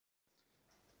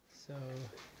So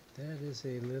that is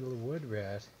a little wood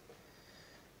rat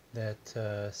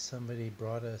that somebody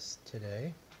brought us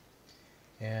today,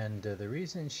 and the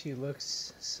reason she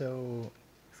looks so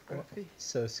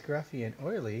scruffy and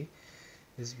oily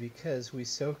is because we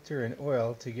soaked her in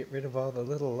oil to get rid of all the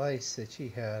little lice that she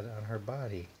had on her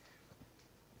body.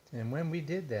 And when we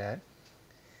did that,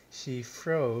 she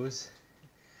froze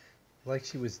like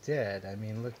she was dead. I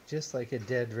mean, looked just like a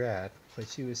dead rat, but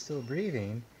she was still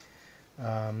breathing.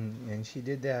 And she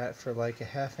did that for like a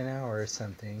half an hour or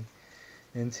something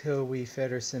until we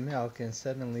fed her some milk, and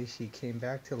suddenly she came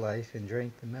back to life and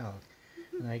drank the milk.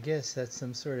 And I guess that's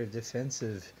some sort of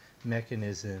defensive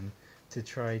mechanism to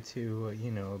try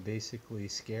to, basically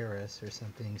scare us or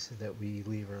something so that we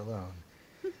leave her alone.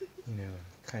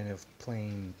 Kind of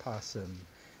plain possum.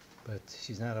 But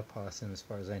she's not a possum as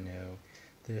far as I know.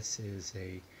 This is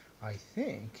I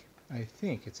think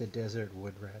it's a desert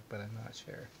wood rat, but I'm not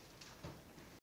sure.